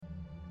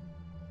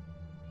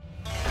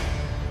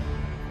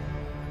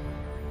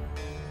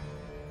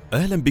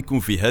أهلا بكم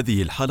في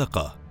هذه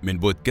الحلقة من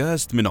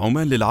بودكاست من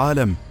عمان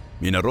للعالم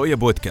من الرؤيا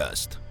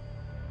بودكاست.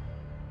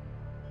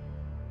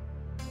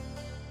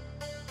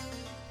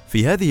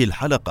 في هذه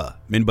الحلقة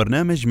من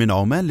برنامج من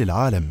عمان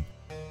للعالم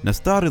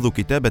نستعرض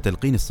كتاب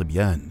تلقين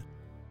الصبيان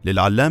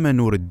للعلامة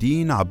نور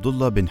الدين عبد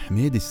الله بن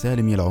حميد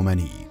السالمي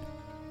العماني،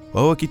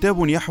 وهو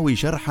كتاب يحوي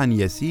شرحا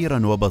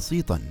يسيرا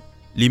وبسيطا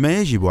لما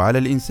يجب على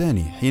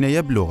الإنسان حين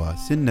يبلغ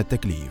سن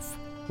التكليف.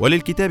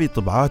 وللكتاب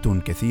طبعات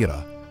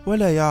كثيرة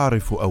ولا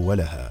يعرف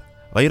أولها،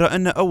 غير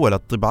أن أول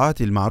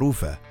الطبعات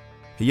المعروفة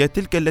هي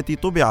تلك التي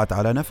طبعت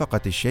على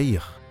نفقة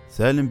الشيخ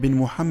سالم بن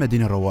محمد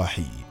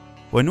الرواحي،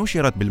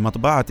 ونشرت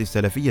بالمطبعة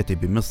السلفية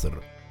بمصر،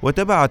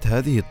 وتبعت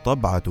هذه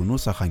الطبعة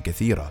نسخا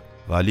كثيرة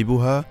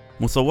غالبها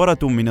مصورة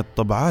من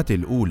الطبعات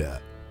الأولى،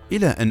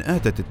 إلى أن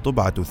آتت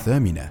الطبعة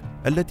الثامنة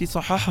التي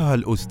صححها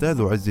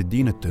الأستاذ عز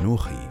الدين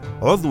التنوخي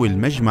عضو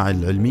المجمع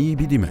العلمي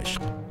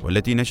بدمشق،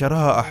 والتي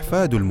نشرها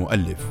أحفاد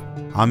المؤلف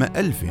عام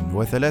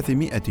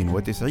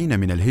 1390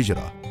 من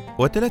الهجرة،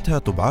 وتلتها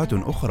طبعات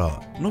أخرى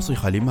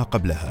نسخ لما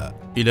قبلها،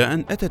 إلى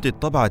أن أتت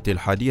الطبعة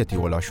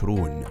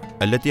 21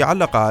 التي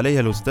علق عليها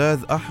الأستاذ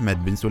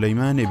أحمد بن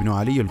سليمان بن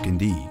علي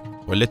الكندي،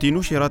 والتي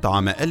نشرت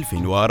عام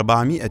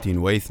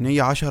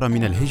 1412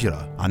 من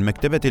الهجرة عن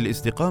مكتبة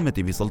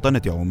الاستقامة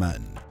بسلطنة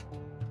عمان.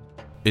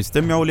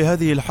 استمعوا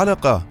لهذه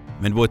الحلقة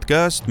من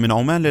بودكاست من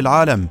عمان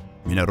للعالم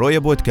من الرؤيا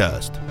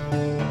بودكاست.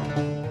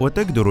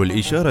 وتجدر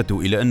الإشارة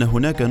إلى أن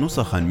هناك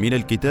نسخا من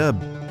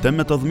الكتاب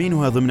تم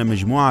تضمينها ضمن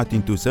مجموعة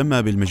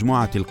تسمى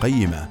بالمجموعة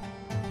القيمة،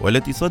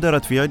 والتي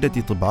صدرت في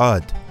عدة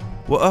طبعات،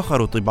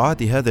 وآخر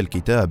طبعات هذا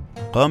الكتاب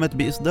قامت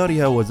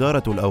بإصدارها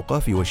وزارة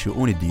الأوقاف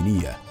والشؤون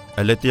الدينية،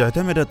 التي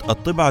اعتمدت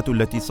الطبعة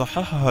التي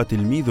صححها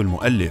تلميذ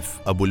المؤلف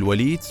أبو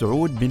الوليد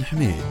سعود بن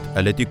حميد،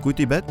 التي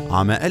كتبت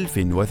عام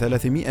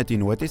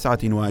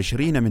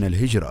 1329 من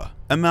الهجرة.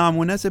 أما عن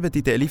مناسبة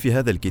تأليف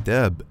هذا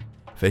الكتاب،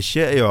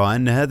 فالشائع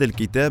أن هذا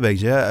الكتاب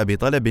جاء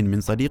بطلب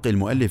من صديق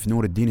المؤلف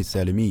نور الدين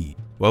السالمي،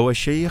 وهو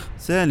الشيخ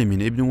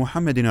سالم بن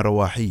محمد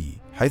الرواحي،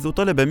 حيث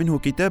طلب منه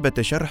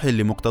كتابة شرح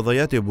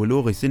لمقتضيات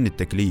بلوغ سن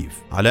التكليف،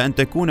 على أن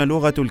تكون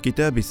لغة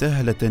الكتاب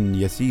سهلة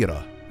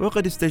يسيرة.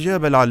 وقد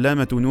استجاب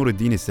العلامة نور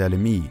الدين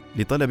السالمي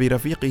لطلب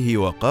رفيقه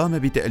وقام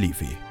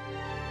بتأليفه.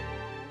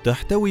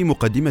 تحتوي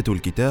مقدمة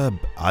الكتاب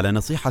على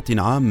نصيحة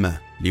عامة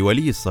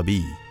لولي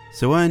الصبي،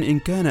 سواء إن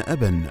كان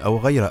أبا أو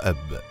غير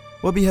أب،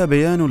 وبها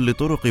بيان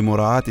لطرق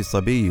مراعاة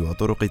الصبي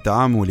وطرق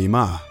التعامل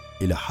معه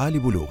إلى حال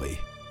بلوغه،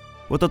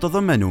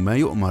 وتتضمن ما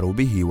يؤمر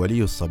به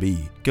ولي الصبي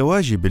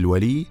كواجب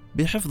الولي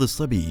بحفظ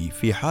الصبي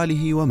في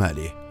حاله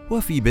وماله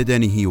وفي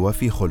بدنه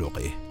وفي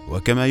خلقه،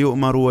 وكما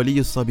يؤمر ولي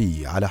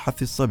الصبي على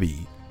حث الصبي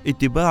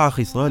اتباع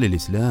خصال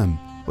الإسلام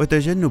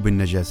وتجنب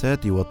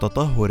النجاسات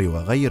والتطهر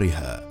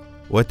وغيرها،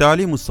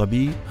 وتعليم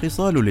الصبي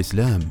خصال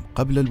الإسلام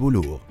قبل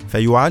البلوغ،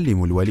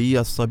 فيعلم الولي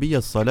الصبي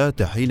الصلاة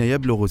حين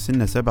يبلغ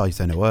سن 7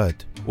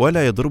 سنوات،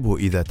 ولا يضربه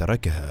إذا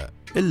تركها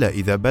إلا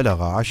إذا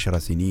بلغ 10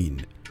 سنين،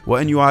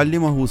 وأن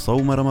يعلمه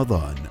صوم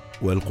رمضان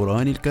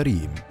والقرآن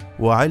الكريم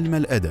وعلم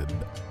الأدب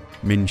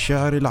من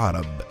شعر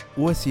العرب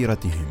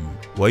وسيرتهم،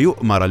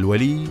 ويؤمر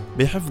الولي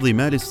بحفظ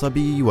مال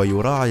الصبي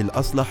ويراعي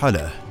الأصلح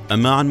له.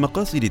 أما عن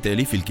مقاصد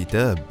تأليف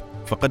الكتاب،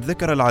 فقد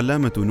ذكر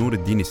العلامة نور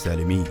الدين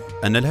السالمي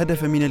أن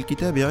الهدف من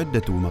الكتاب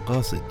عدة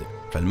مقاصد،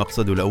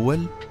 فالمقصد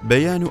الأول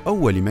بيان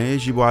أول ما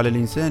يجب على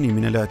الإنسان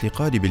من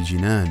الاعتقاد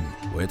بالجنان،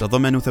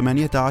 ويتضمن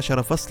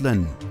 18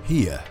 فصلا،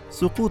 هي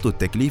سقوط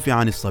التكليف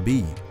عن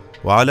الصبي،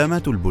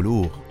 وعلامات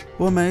البلوغ،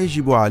 وما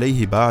يجب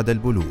عليه بعد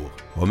البلوغ،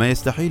 وما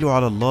يستحيل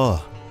على الله،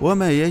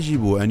 وما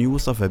يجب أن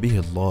يوصف به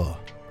الله،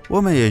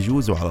 وما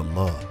يجوز على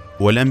الله،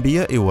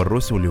 والأنبياء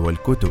والرسل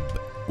والكتب،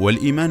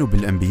 والإيمان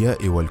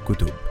بالأنبياء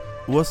والكتب،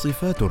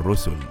 وصفات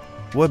الرسل،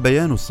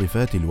 وبيان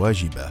الصفات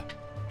الواجبة،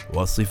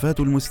 والصفات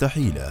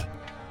المستحيلة،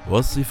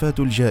 والصفات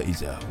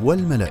الجائزة،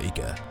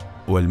 والملائكة،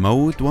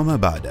 والموت وما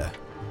بعده،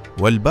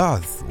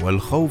 والبعث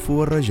والخوف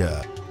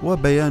والرجاء،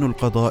 وبيان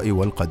القضاء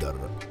والقدر،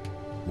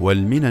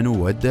 والمنن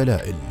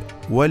والدلائل،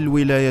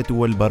 والولاية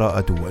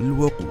والبراءة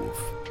والوقوف.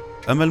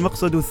 أما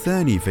المقصد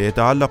الثاني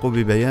فيتعلق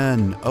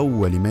ببيان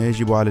أول ما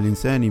يجب على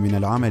الإنسان من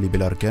العمل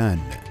بالأركان،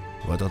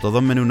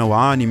 وتتضمن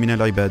نوعان من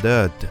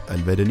العبادات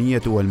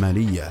البدنية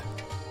والمالية،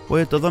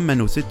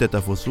 ويتضمن 6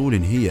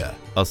 فصول، هي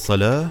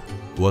الصلاة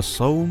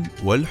والصوم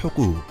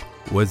والحقوق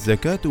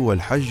والزكاة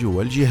والحج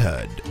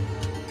والجهاد.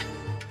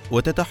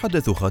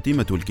 وتتحدث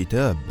خاتمة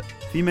الكتاب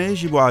فيما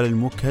يجب على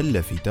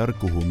المكلف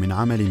تركه من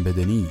عمل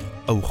بدني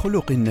أو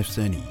خلق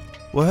نفساني،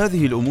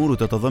 وهذه الأمور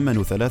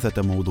تتضمن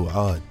 3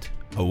 موضوعات: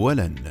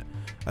 أولا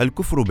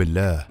الكفر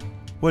بالله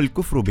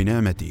والكفر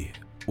بنعمته،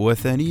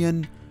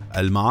 وثانيا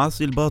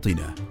المعاصي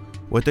الباطنة،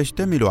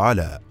 وتشتمل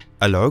على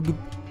العجب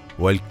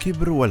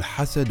والكبر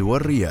والحسد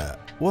والرياء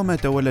وما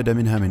تولد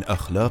منها من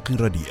أخلاق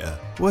رديئة،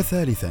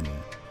 وثالثا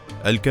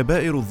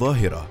الكبائر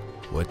الظاهرة،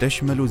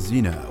 وتشمل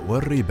الزنا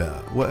والربا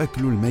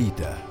وأكل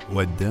الميتة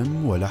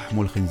والدم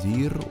ولحم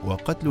الخنزير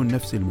وقتل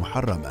النفس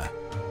المحرمة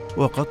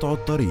وقطع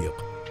الطريق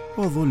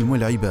وظلم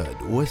العباد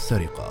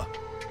والسرقة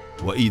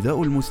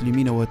وإيذاء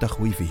المسلمين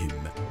وتخويفهم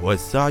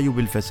والسعي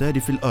بالفساد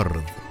في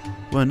الأرض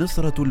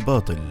ونصرة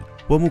الباطل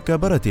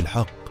ومكابرة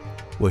الحق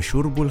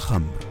وشرب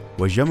الخمر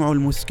وجمع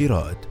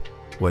المسكرات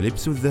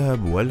ولبس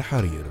الذهب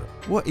والحرير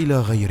وإلى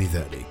غير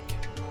ذلك.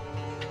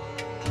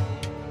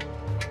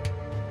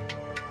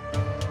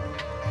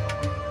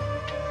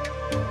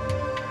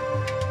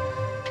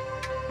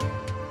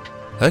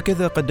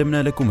 هكذا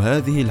قدمنا لكم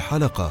هذه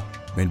الحلقة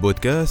من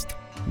بودكاست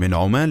من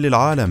عمان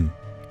للعالم.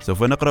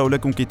 سوف نقرأ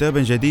لكم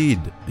كتابا جديد،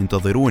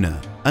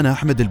 انتظرونا. أنا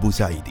أحمد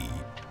البوسعيدي.